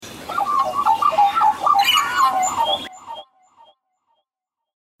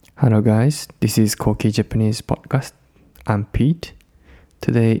Hello guys, this is Koki Japanese Podcast. I'm Pete.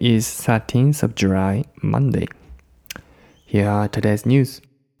 Today is 13th of July, Monday. Here are today's news.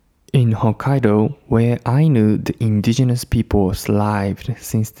 In Hokkaido, where Ainu, the indigenous people, thrived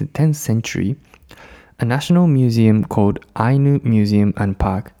since the 10th century, a national museum called Ainu Museum and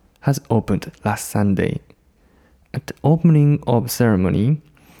Park has opened last Sunday. At the opening of ceremony,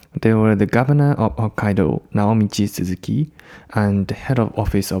 there were the governor of Hokkaido, Naomichi Suzuki, and the head of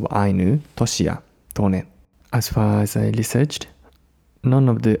office of Ainu, Toshiya Tone. As far as I researched, none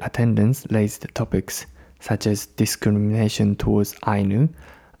of the attendants raised topics such as discrimination towards Ainu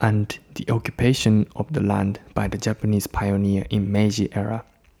and the occupation of the land by the Japanese pioneer in Meiji era.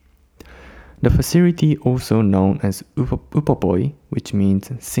 The facility, also known as upopoi, which means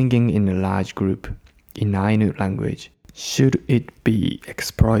singing in a large group in Ainu language, should it be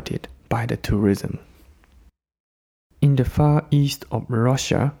exploited by the tourism. In the far east of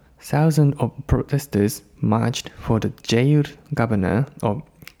Russia, thousands of protesters marched for the jailed governor of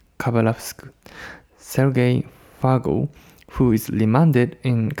Khabarovsk, Sergei Furgal, who is remanded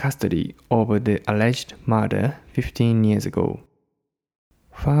in custody over the alleged murder 15 years ago.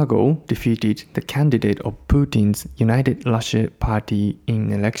 Furgal defeated the candidate of Putin's United Russia Party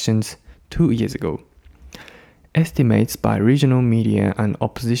in elections 2 years ago. Estimates by regional media and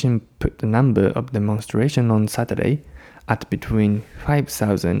opposition put the number of demonstrations on Saturday at between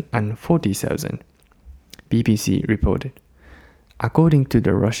 5,000 and 40,000, BBC reported. According to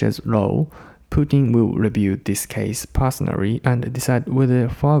the Russia's law, Putin will review this case personally and decide whether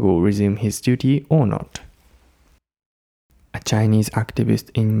Furgal resume his duty or not. A Chinese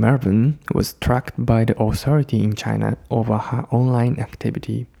activist in Melbourne was tracked by the authority in China over her online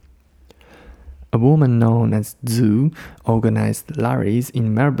activity. A woman known as Zhu organized rallies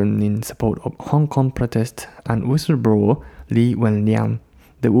in Melbourne in support of Hong Kong protests and whistleblower Li Wenliang,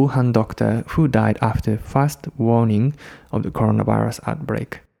 the Wuhan doctor who died after first warning of the coronavirus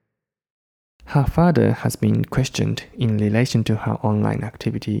outbreak. Her father has been questioned in relation to her online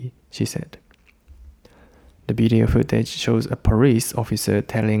activity, she said. The video footage shows a police officer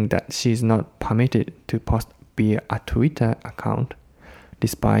telling that she is not permitted to post via a Twitter account,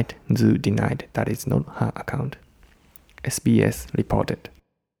 despite Zhu denied that it's not her account. SBS reported.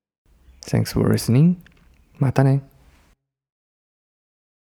 Thanks for listening. またね。